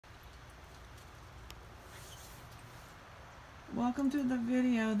Welcome to the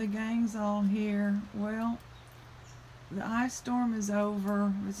video. The gang's all here. Well, the ice storm is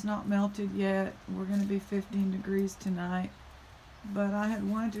over. It's not melted yet. We're going to be 15 degrees tonight. But I had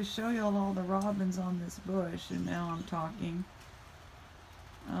wanted to show y'all all the robins on this bush, and now I'm talking.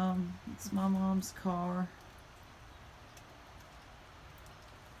 It's my mom's car.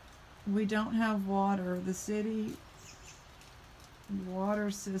 We don't have water. The city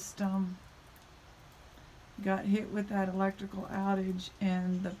water system got hit with that electrical outage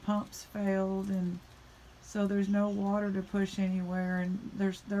and the pumps failed, and so there's no water to push anywhere, and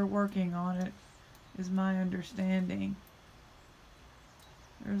they're working on it, is my understanding.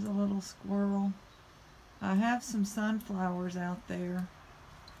 There's a little squirrel. I have some sunflowers out there,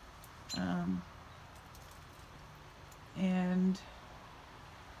 and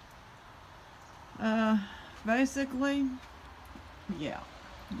basically, yeah.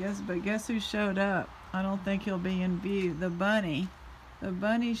 Guess who showed up? I don't think he'll be in view. The bunny. The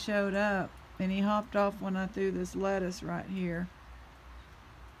bunny showed up, and he hopped off when I threw this lettuce right here.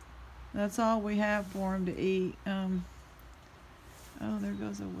 That's all we have for him to eat. Oh, there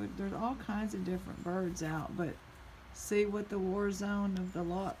goes a wood. There's all kinds of different birds out, but see what the war zone of the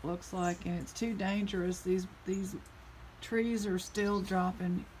lot looks like, and it's too dangerous. These trees are still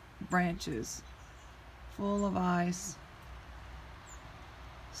dropping branches full of ice.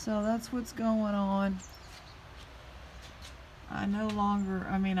 So that's what's going on. I no longer,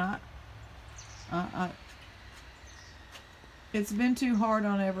 it's been too hard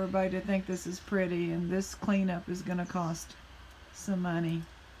on everybody to think this is pretty, and this cleanup is going to cost some money.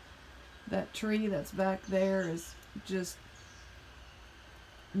 That tree that's back there is just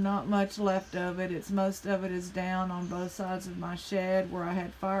not much left of it. Most of it is down on both sides of my shed where I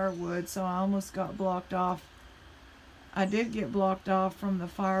had firewood, so I almost got blocked off. I did get blocked off from the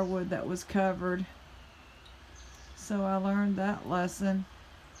firewood that was covered, so I learned that lesson.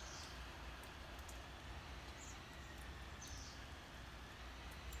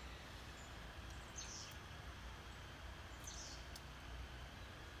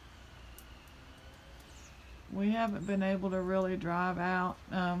 We haven't been able to really drive out.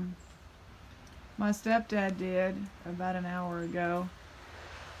 My stepdad did about an hour ago.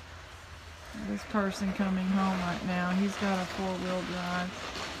 This person coming home right now, he's got a four-wheel drive.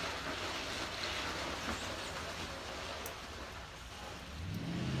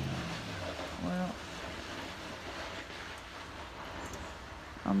 Well,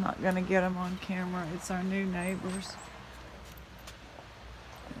 I'm not going to get him on camera. It's our new neighbors.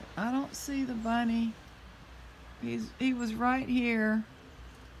 I don't see the bunny. He was right here.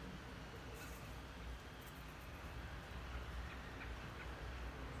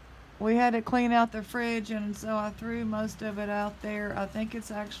 We had to clean out the fridge, and so I threw most of it out there. I think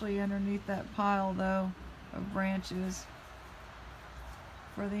it's actually underneath that pile, though, of branches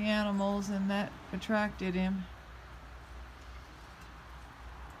for the animals, and that attracted him.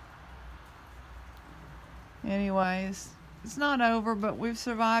 Anyways, it's not over, but we've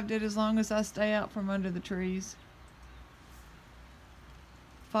survived it as long as I stay out from under the trees.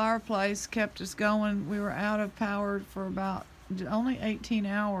 Fireplace kept us going. We were out of power for about only 18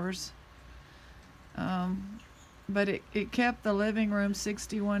 hours, but it kept the living room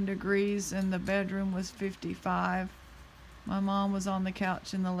 61 degrees and the bedroom was 55. My mom was on the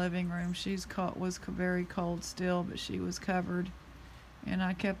couch in the living room. Was very cold still, but she was covered, and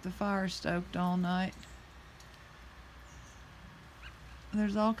I kept the fire stoked all night.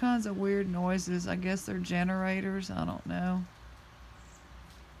 There's all kinds of weird noises. I guess they're generators. I don't know.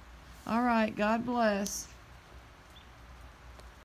 All right, God bless.